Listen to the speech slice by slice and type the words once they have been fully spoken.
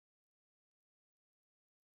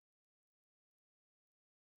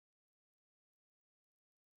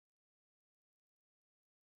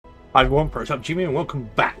Hi everyone, Pro's up Jimmy and welcome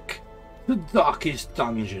back to the Darkest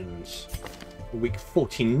Dungeons. Week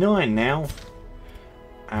 49 now.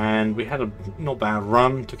 And we had a not bad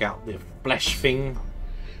run, took out the flesh thing.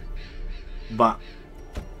 But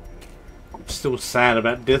I'm still sad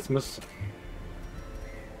about Dismas.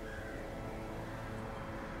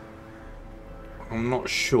 I'm not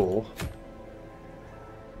sure.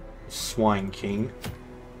 Swine King.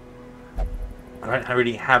 I don't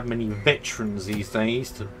really have many veterans these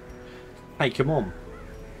days to take him on.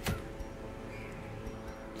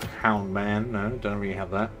 Hound Man, no, don't really have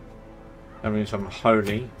that. Don't really some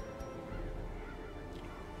holy.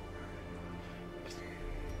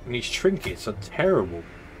 And these trinkets are terrible.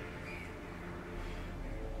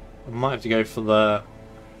 I might have to go for the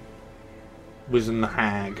Wizard and the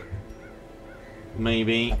Hag.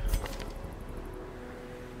 Maybe.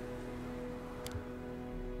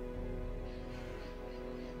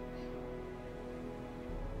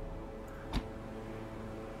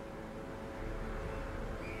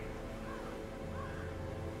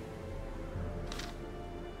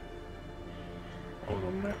 Hold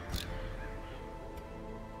on there.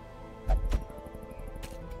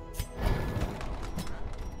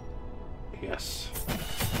 Yes.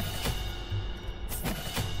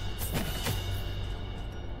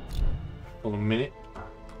 Hold on a minute.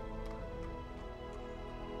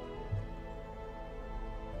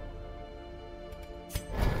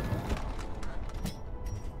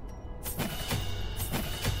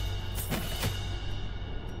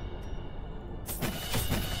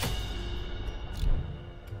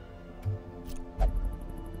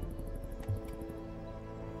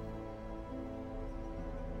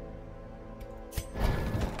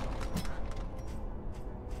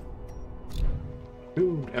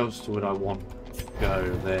 Who else would I want to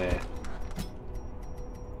go there?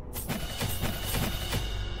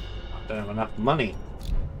 I don't have enough money.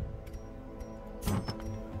 I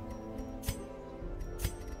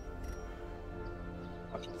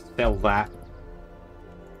can sell that.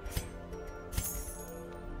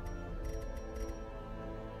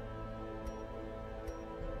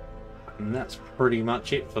 And that's pretty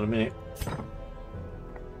much it for the minute.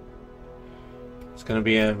 It's going to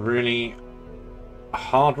be a really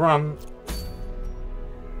hard run.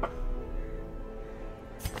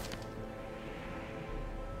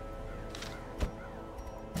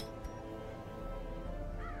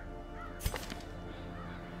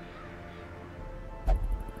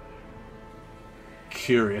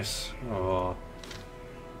 Curious. Oh,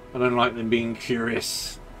 I don't like them being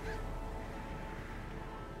curious.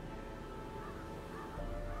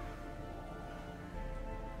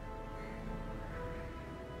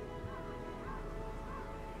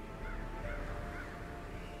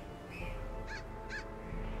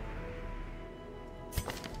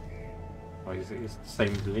 It's the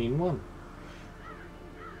same lean one.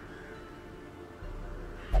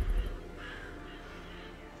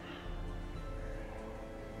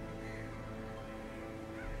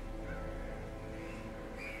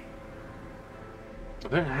 I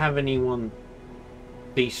don't have anyone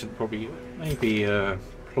decent, probably. Maybe a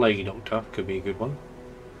Plague Doctor could be a good one.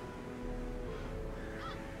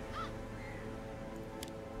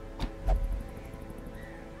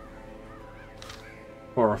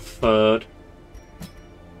 Or a third.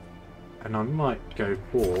 And I might go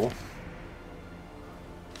for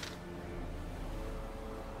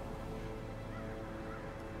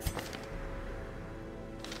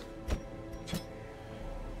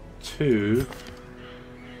two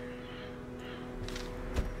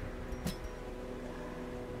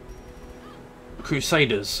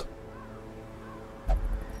Crusaders. I'm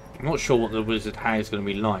not sure what the Wizard Hag is going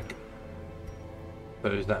to be like. So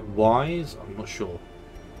is that wise? I'm not sure.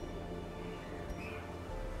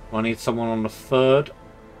 I need someone on the third.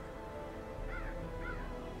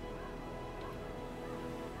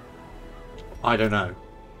 I don't know.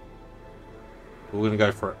 We're going to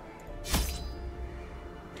go for it.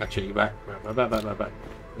 Actually, back.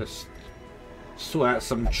 Let's sort out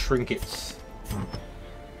some trinkets.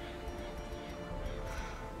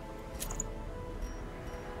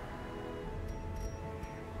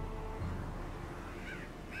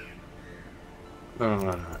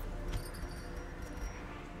 No.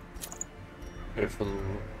 Go for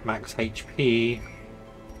max HP.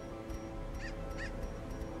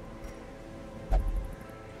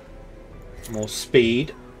 More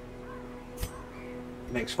speed.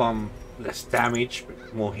 Next one, less damage,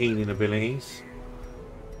 but more healing abilities.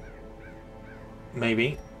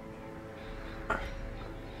 Maybe.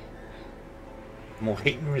 More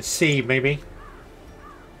hit and receive, maybe.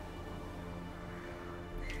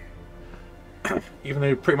 Even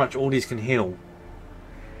though pretty much all these can heal.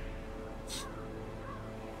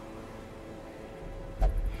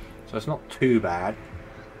 So it's not too bad.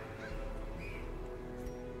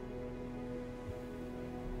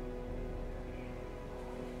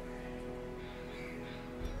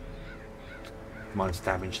 Minus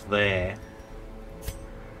damage there.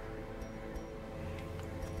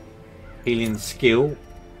 Healing skill.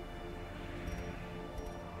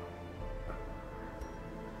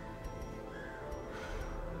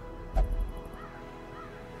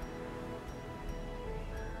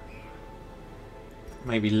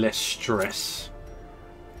 Maybe less stress.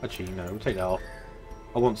 Actually, no, we'll take that off.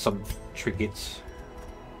 I want some trinkets.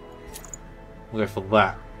 We'll go for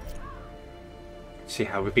that. See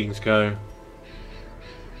how things go.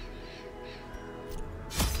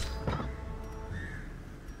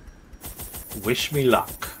 Wish me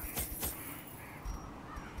luck.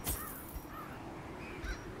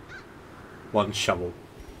 One shovel.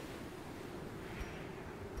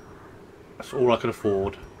 That's all I can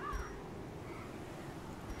afford.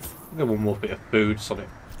 I'll get one more bit of food, Sonic.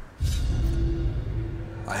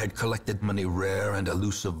 I had collected many rare and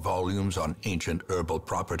elusive volumes on ancient herbal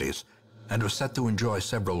properties, and was set to enjoy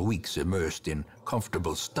several weeks immersed in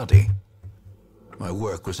comfortable study. My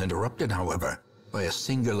work was interrupted, however, by a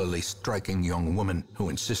singularly striking young woman who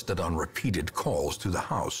insisted on repeated calls to the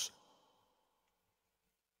house.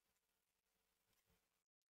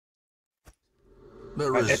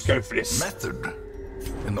 There Let's go for this. method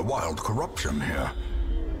in the wild corruption here.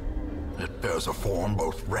 It bears a form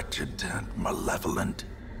both wretched and malevolent.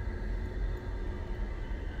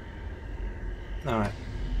 Alright.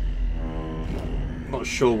 Not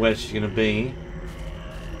sure where she's going to be.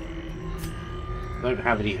 I don't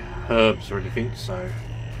have any herbs or anything, so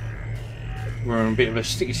we're in a bit of a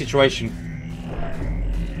sticky situation.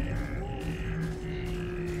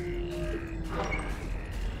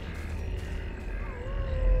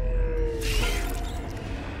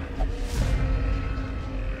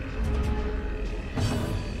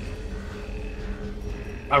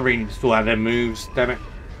 I really need to sort out their moves, damn it.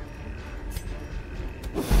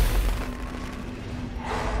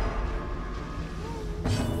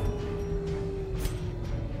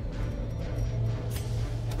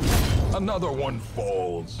 Another one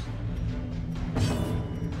falls.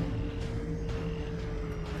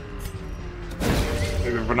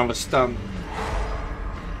 Maybe for another stun.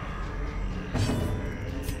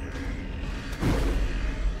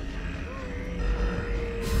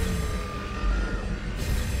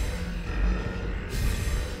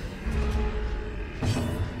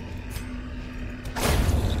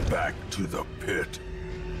 Back to the pit.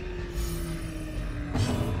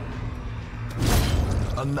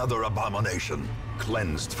 Another abomination,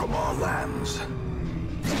 cleansed from our lands.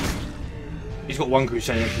 He's got one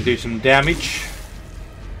Crusader that can do some damage.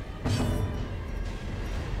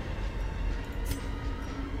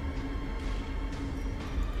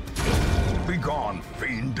 Be gone,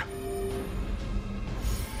 fiend.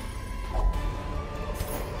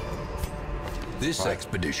 This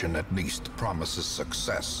expedition at least promises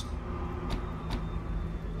success.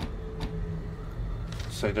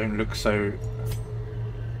 So don't look so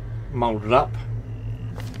molded up.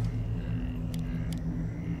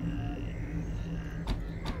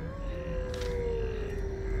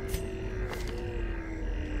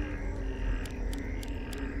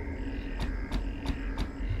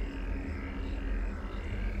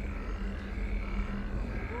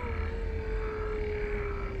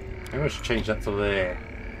 Maybe I should change that to there.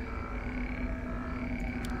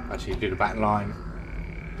 Actually, do the back line.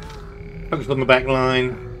 Focus on the back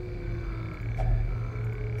line.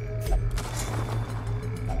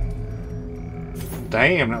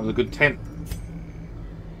 Damn, that was a good tent.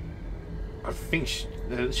 I think she's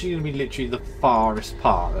going to be literally the farthest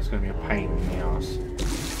part. That's going to be a pain in the ass.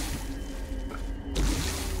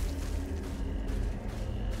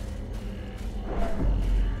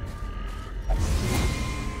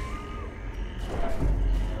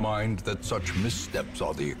 Mind that such missteps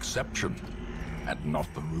are the exception, and not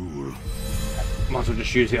the rule. Might as well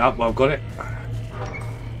just use it up while I've got it.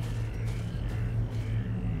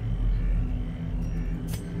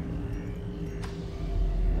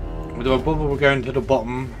 Do I bother we're going to the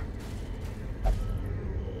bottom?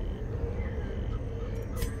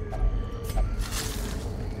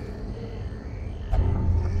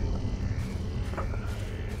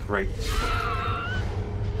 Great.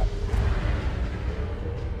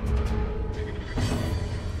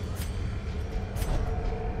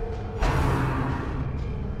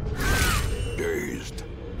 Dazed,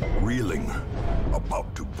 reeling,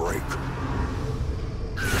 about to break.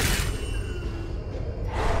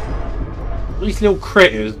 These little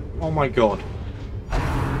critters, oh my god.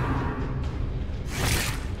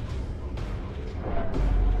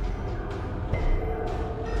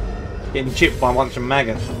 Getting chipped by a bunch of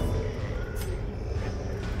maggots.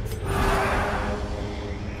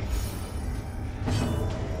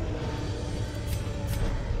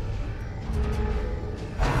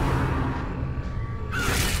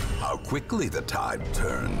 How quickly the tide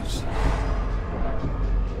turns.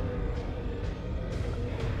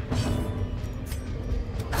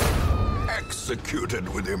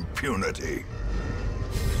 Executed with impunity.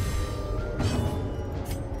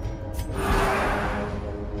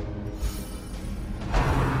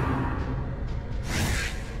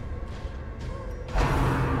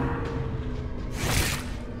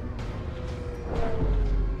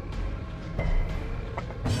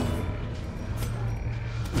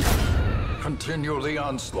 Continue the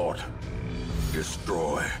onslaught.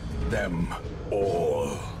 Destroy them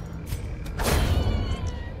all.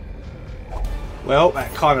 Well,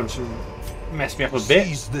 that kind of messed me up a bit.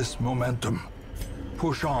 Seize this momentum.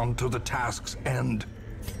 Push on to the task's end.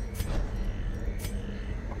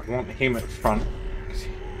 I want him at the front.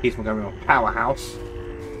 He's going to be a powerhouse.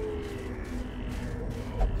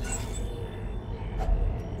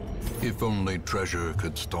 If only treasure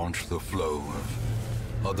could staunch the flow of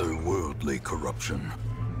otherworldly corruption.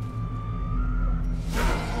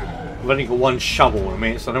 I've only got one shovel in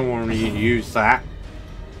me, so I don't want to really use that.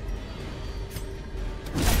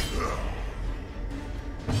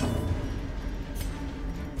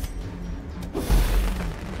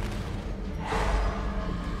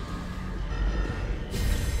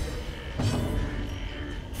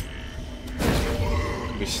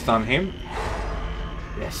 We stun him.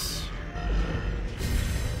 Yes.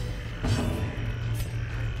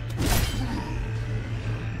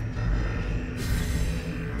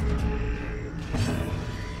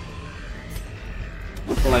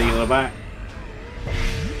 Play you the back.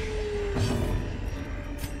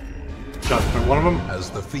 Judgment, one of them. As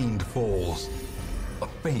the fiend falls, a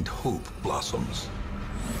faint hope blossoms.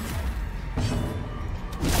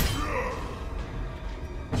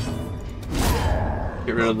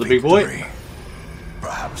 Get rid of the big boy. Victory.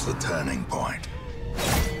 Perhaps the turning point.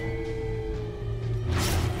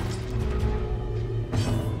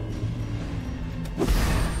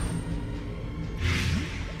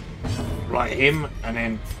 Right, him, and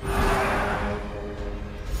then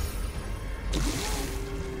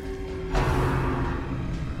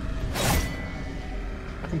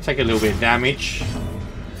I can take a little bit of damage.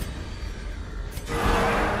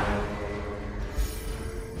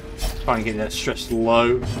 Try and get that stress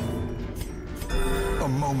low. A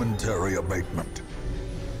momentary abatement.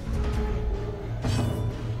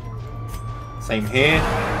 Same here.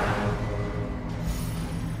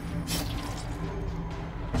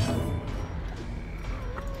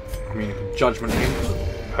 I mean, judgment him.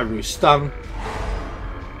 Hopefully we stun.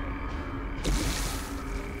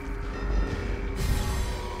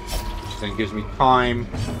 Which then gives me time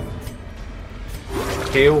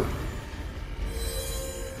to heal.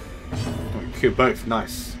 Oh, kill both,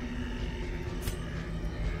 nice.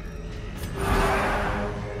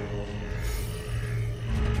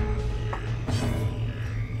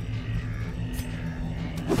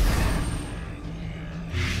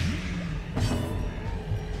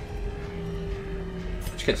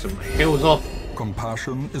 Get some heals off.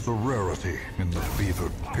 Compassion is a rarity in the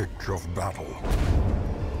fevered pitch of battle.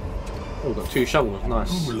 Oh, got two shovels,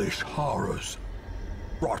 nice. Foolish horrors,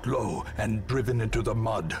 brought low and driven into the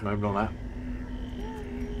mud. Maybe not that.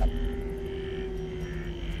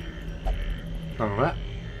 None of that.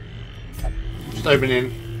 Just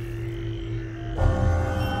opening.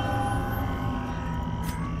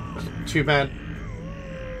 That's not too bad.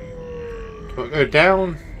 Can I go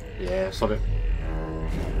down? Yeah, sod it.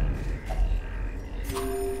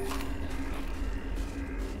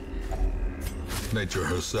 Nature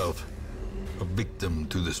herself, a victim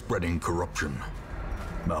to the spreading corruption,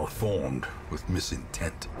 malformed with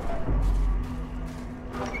misintent.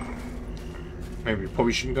 Maybe we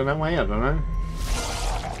probably shouldn't go that way, I don't know.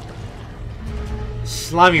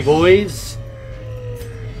 Slimy boys.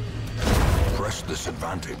 Press this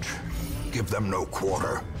advantage. Give them no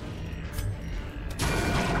quarter.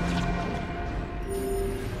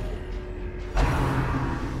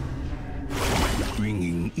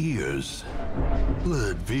 Ringing ears.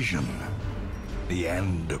 Blurred vision. The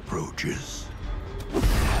end approaches.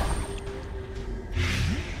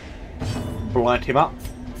 Blight him up.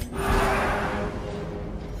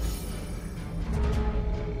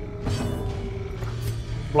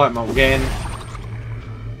 Blight him up again.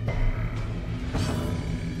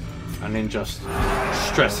 And then just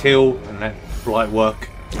stress heal and let blight work.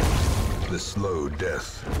 The slow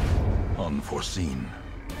death. Unforeseen.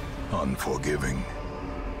 Unforgiving.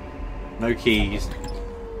 No keys.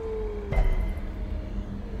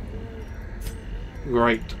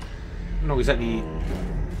 Great. Not exactly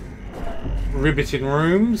riveting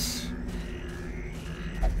rooms.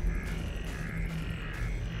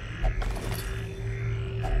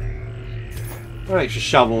 An extra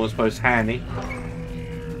shovel, I suppose, handy.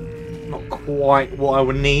 Not quite what I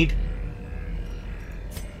would need.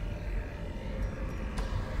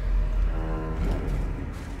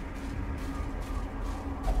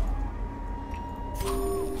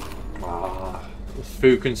 The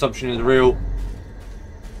food consumption is real.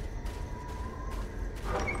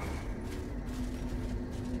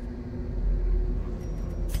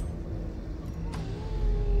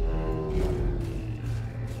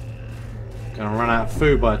 Gonna run out of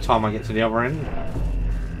food by the time I get to the other end.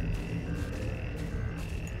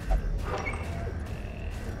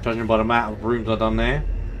 Judging by the amount of rooms I've done there.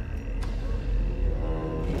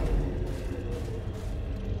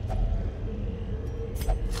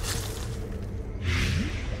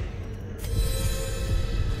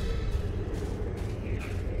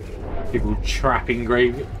 People trapping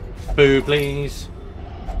great food, please.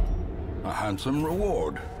 A handsome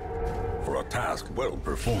reward for a task well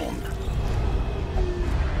performed.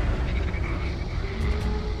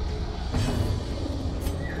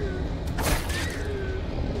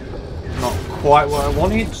 Not quite what I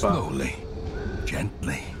wanted, but Slowly,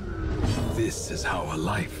 gently. This is how a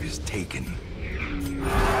life is taken.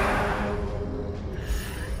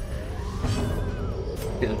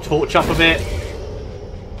 get the torch up a bit.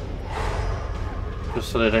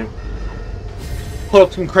 Just so they don't pull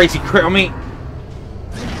up some crazy crit on me.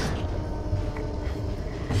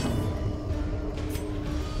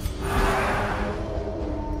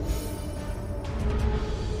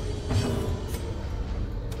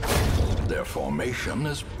 Their formation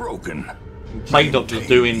is broken. Plague Doctor's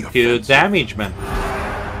doing pure damage, man.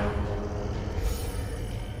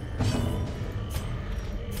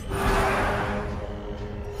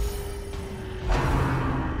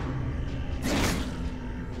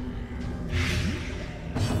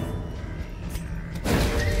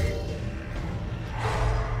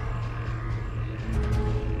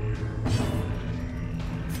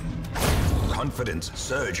 Confidence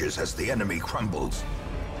surges as the enemy crumbles.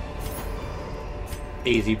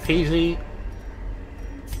 Easy peasy.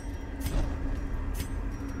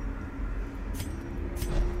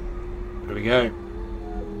 There we go.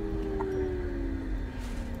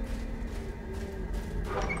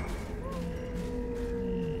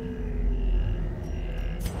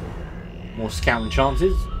 More scouting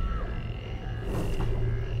chances.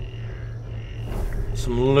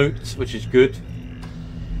 Some loot, which is good.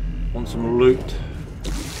 Want some loot.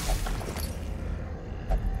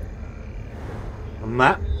 And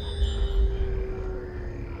that.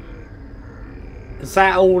 Is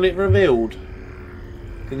that all it revealed?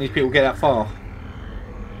 Can these people get that far?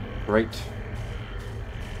 Great.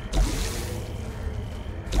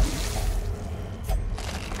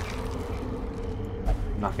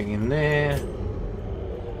 Nothing in there.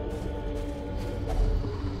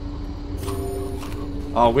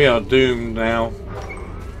 Oh, we are doomed now.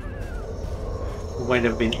 We might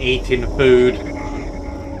have been eating food.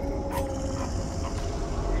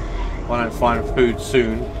 If I don't find food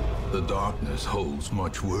soon. The darkness holds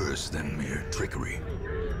much worse than mere trickery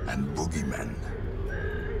and boogeymen.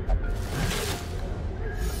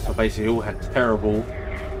 So basically all had terrible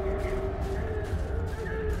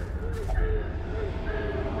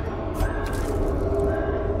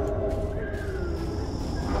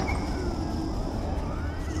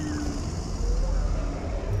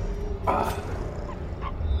I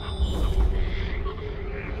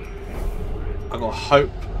gotta hope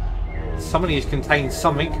some of these contain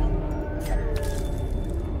something.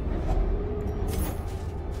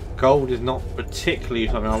 Gold is not particularly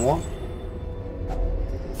something I want.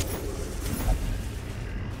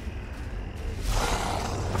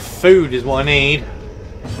 Food is what I need.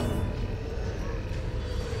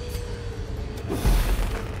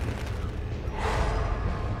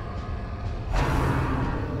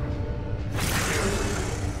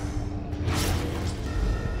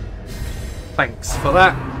 Thanks for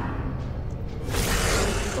that.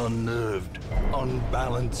 Unnerved,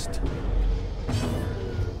 unbalanced.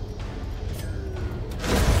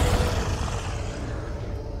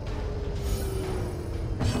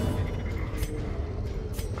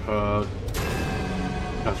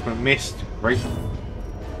 Judgment missed. Great.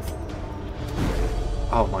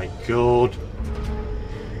 Oh my god.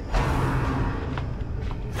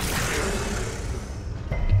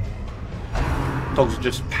 Dogs are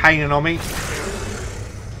just paining on me.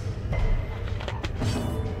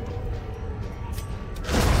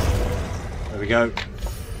 There we go.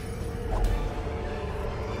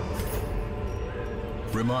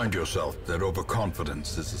 Remind yourself that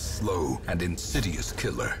overconfidence is a slow and insidious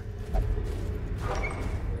killer.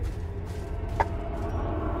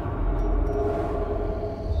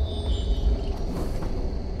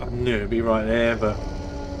 I knew it'd be right there, but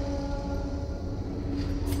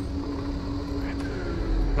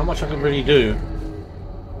not much I can really do.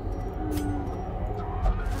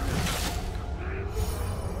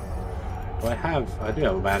 I do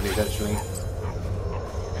have a bandage actually.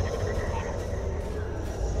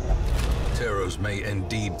 Terrors may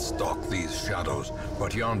indeed stalk these shadows,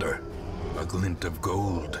 but yonder, a glint of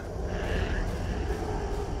gold.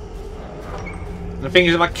 The thing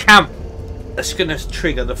is, if I camp, that's going to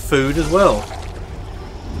trigger the food as well.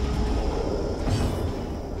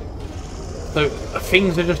 So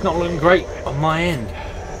things are just not looking great on my end.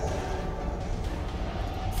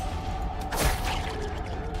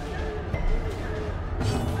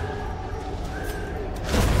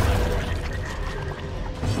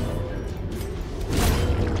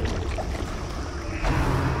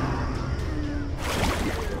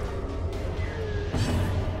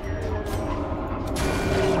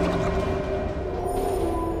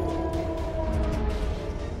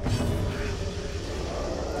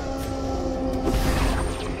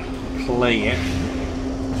 Play it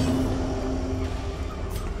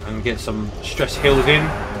and get some stress heals in.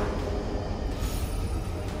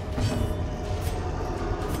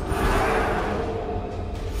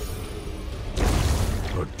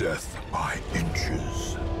 A death by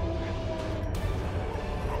inches.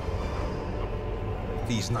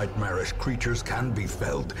 These nightmarish creatures can be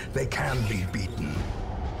felled. They can be beaten.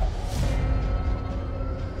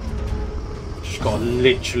 Just gotta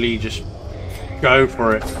literally just go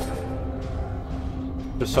for it.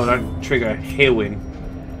 Just so I don't trigger healing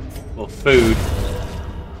or food.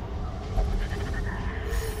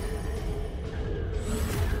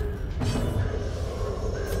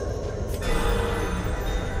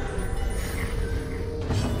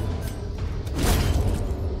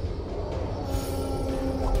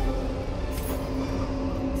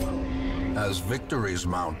 As victories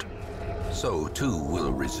mount, so too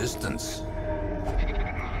will resistance.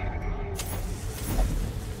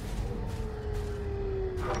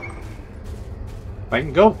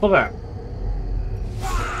 Thank God for that.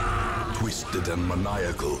 Twisted and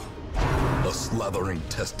maniacal, a slathering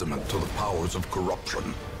testament to the powers of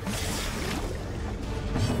corruption.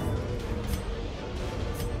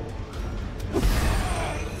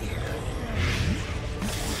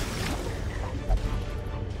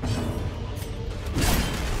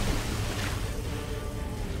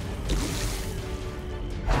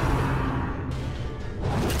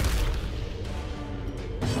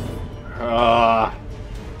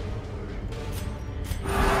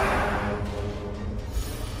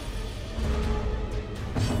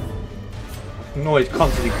 I can always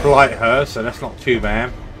constantly blight her, so that's not too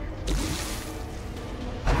bad.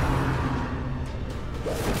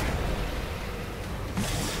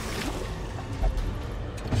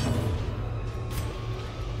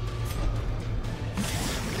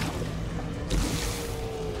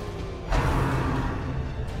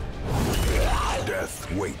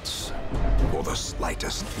 Death waits for the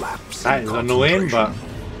slightest lapse. That is annoying, but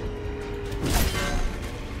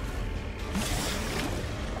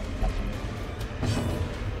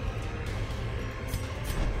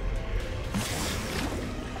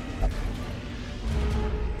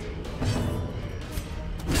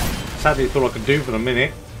sadly it's all I can do for the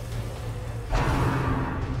minute.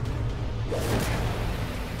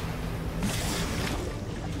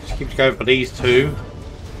 Just keep going for these two.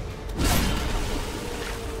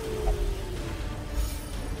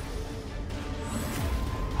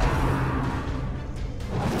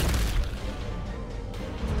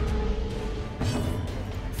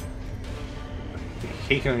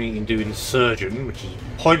 He can only do Insurgent, which is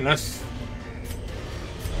pointless.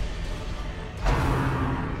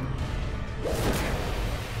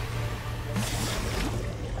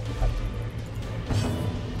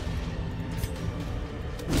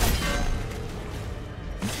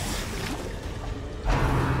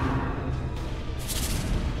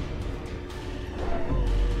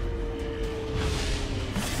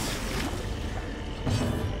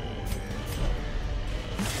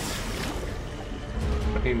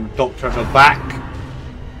 Doctor at the back.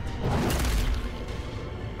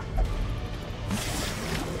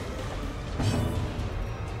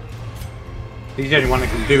 He's the only one that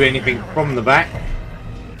can do anything from the back.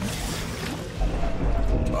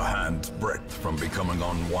 A hand's breadth from becoming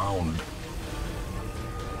unwound.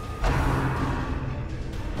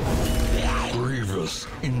 Grievous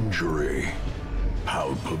injury.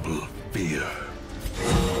 Palpable fear.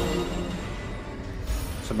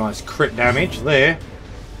 Some nice crit damage there.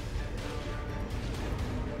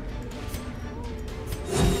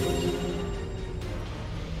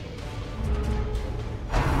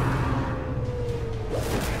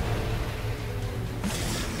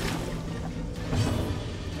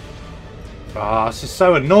 Ah, this is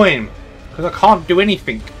so annoying because I can't do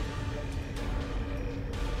anything.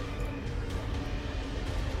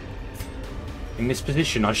 In this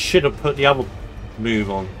position, I should have put the other move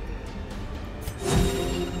on.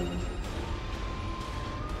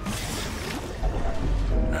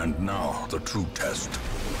 And now, the true test.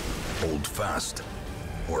 Hold fast,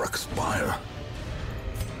 or expire.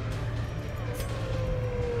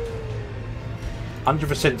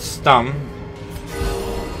 100% stun.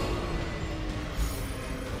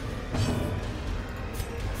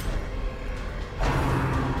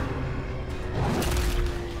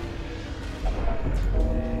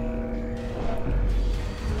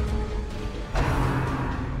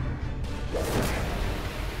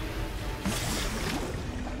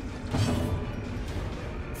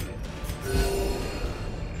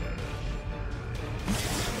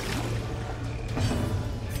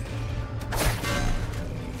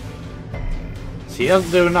 He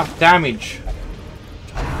doesn't do enough damage.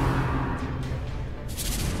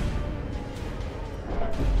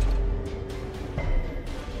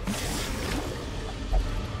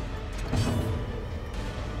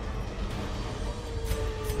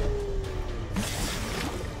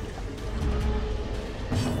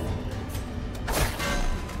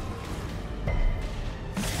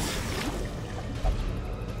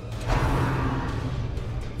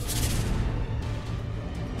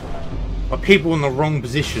 People in the wrong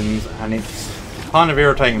positions, and it's kind of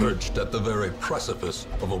irritating. Perched at the very precipice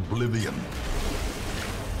of oblivion.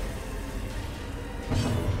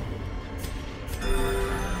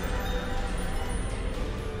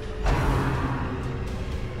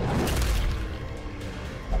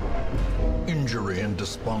 Injury and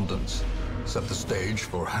despondence set the stage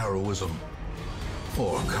for heroism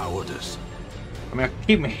or cowardice. I mean, I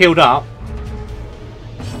keep me healed up.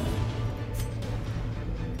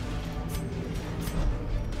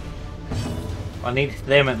 I need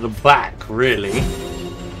them at the back, really.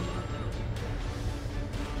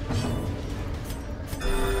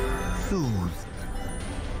 Soothed.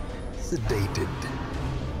 Sedated.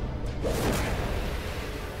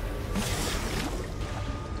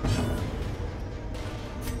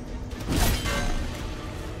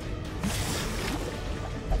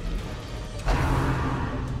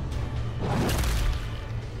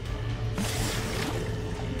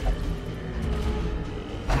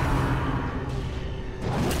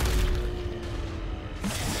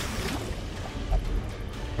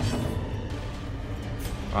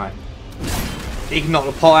 Right. He can knock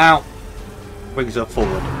the pot out. Brings her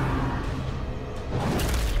forward.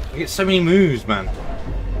 I get so many moves, man.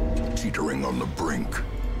 Teetering on the brink,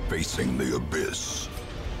 facing the abyss.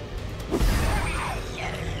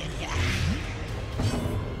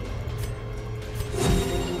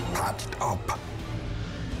 Patched up,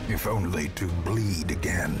 if only to bleed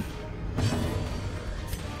again.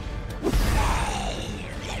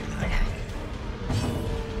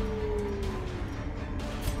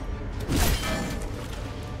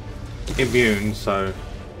 Immune, so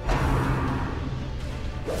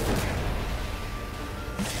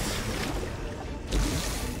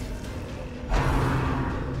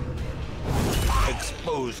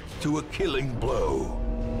Exposed to a killing blow.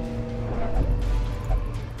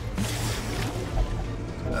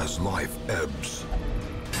 As life ebbs,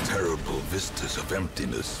 terrible vistas of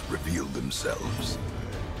emptiness reveal themselves.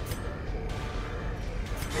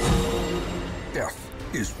 Death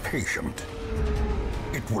is patient.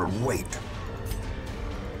 It will wait.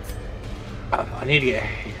 I need to get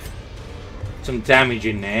some damage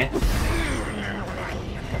in there.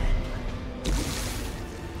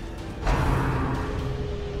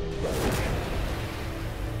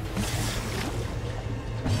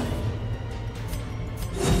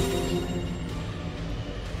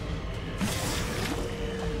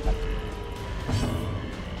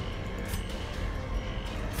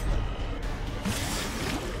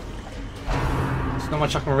 Not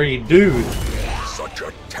much I can really do. Such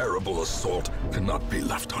a terrible assault cannot be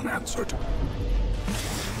left unanswered.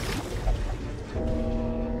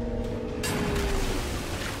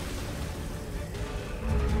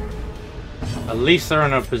 At least they're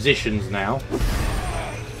in our positions now.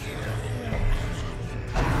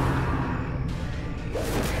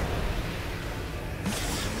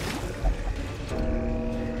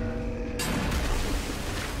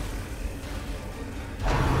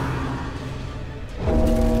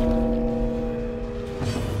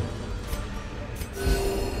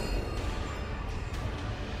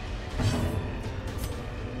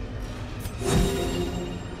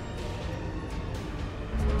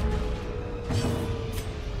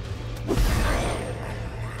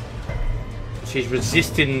 She's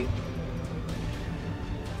resisting.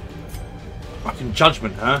 I can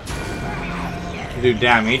judgment her to do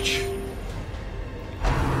damage.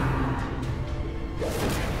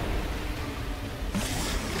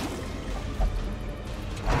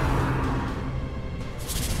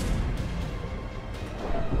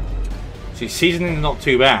 See, seasoning's not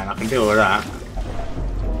too bad. I can deal with that.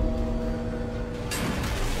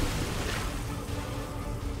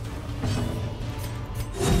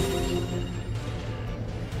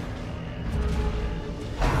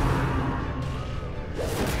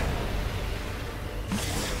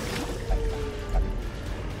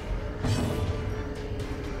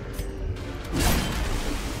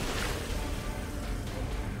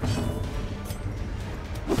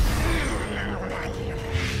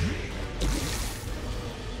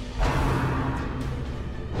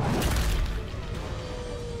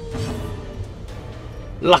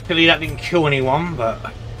 Luckily that didn't kill anyone, but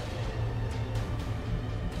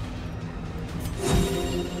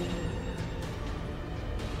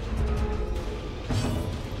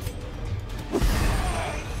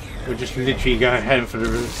we'll just literally go ahead for the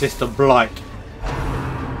resist of blight.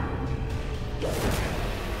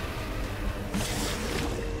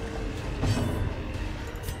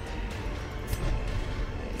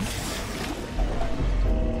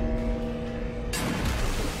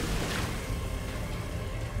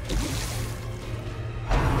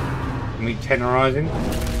 Me tenderizing.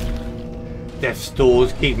 Death's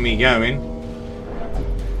Doors keep me going.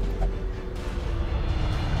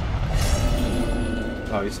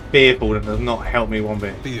 Oh, it's fearful that does not help me one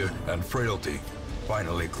bit. Fear and frailty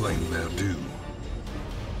finally claim their due.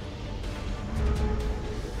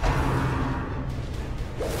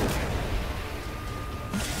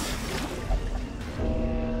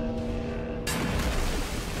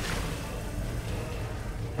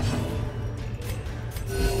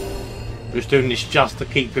 Just doing this just to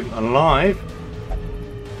keep him alive.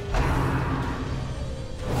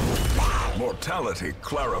 Mortality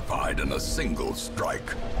clarified in a single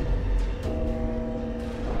strike.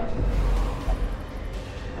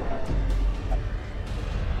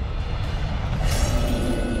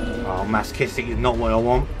 Oh, masochistic is not what I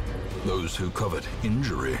want. Those who covet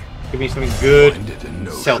injury Give me something good. find it in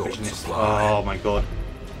no Selfishness. short supply. Oh my god.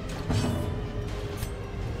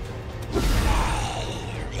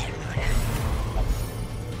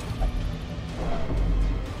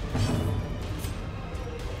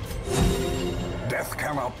 Death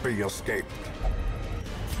cannot be escaped,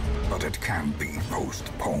 but it can be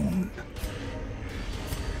postponed.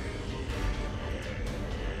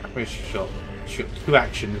 Where's shot? Shoot 2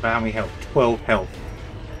 actions, about how many health? 12 health.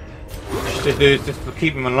 Just to do just to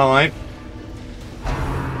keep him alive.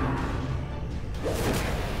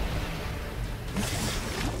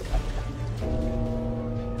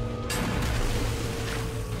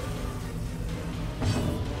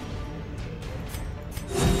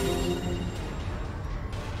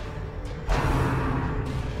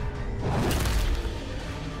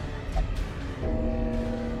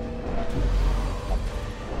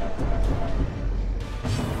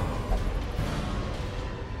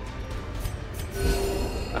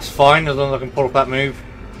 That's fine, as long as I can pull off that move.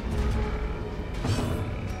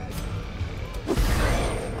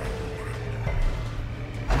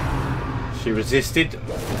 She resisted.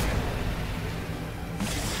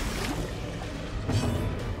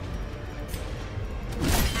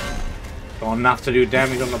 Got enough to do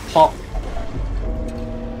damage on the pot.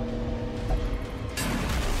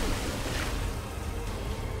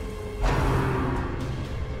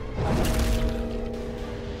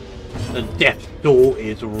 The Death Door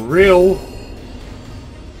is real.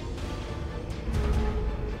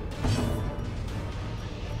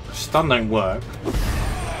 Stun don't work.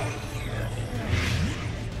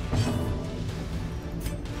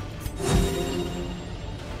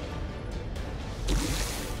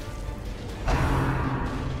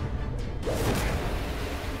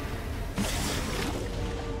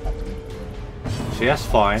 See, that's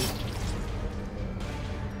fine.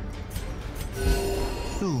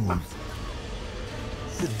 Soothed.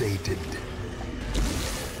 Sedated.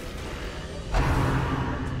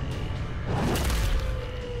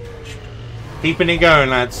 Keeping it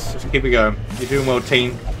going, lads. Just keep it going. You're doing well,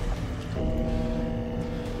 team.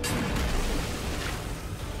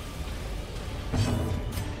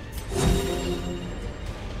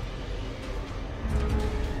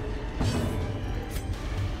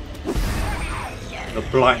 The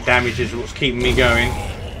blight damage is what's keeping me going.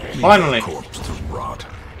 Finally! Her corpse to rot,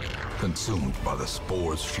 consumed by the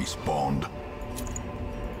spores she spawned.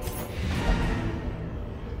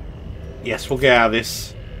 Yes, we'll get out of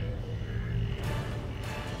this.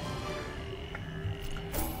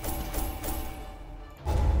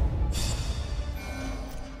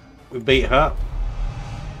 We beat her.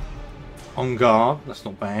 On guard, that's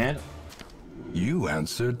not bad. You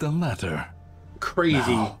answered the letter.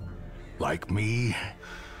 Crazy. Now, like me,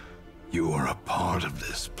 you are a part of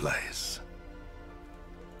this place.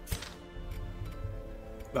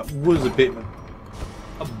 That was a bit of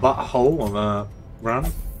a butthole of a run.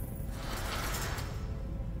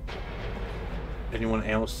 Anyone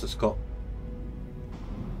else that's got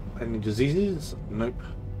any diseases? Nope.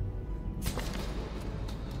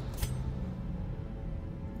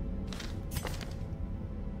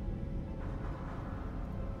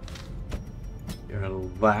 Get rid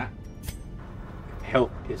of that.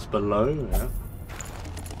 Health is below, yeah.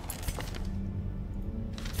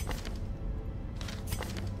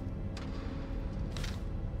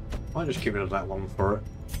 I'll just get rid of that one for it.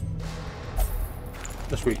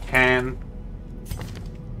 As we can.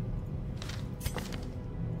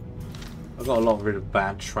 I've got a lot rid of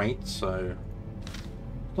bad traits, so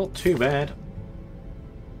not too bad.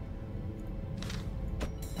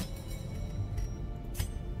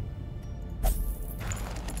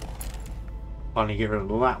 Finally get rid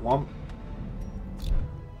of that one.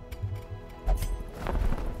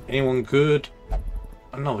 Anyone good?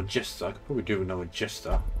 Another Jester. I could probably do another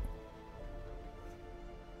Jester.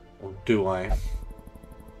 Or do I?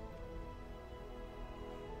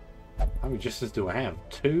 How many Jesters do I have?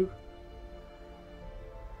 2?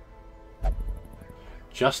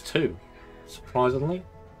 Just 2. Surprisingly.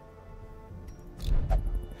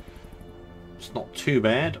 It's not too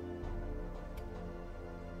bad.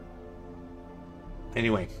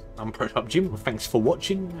 Anyway, I'm Prototype Jim. Thanks for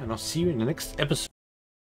watching, and I'll see you in the next episode.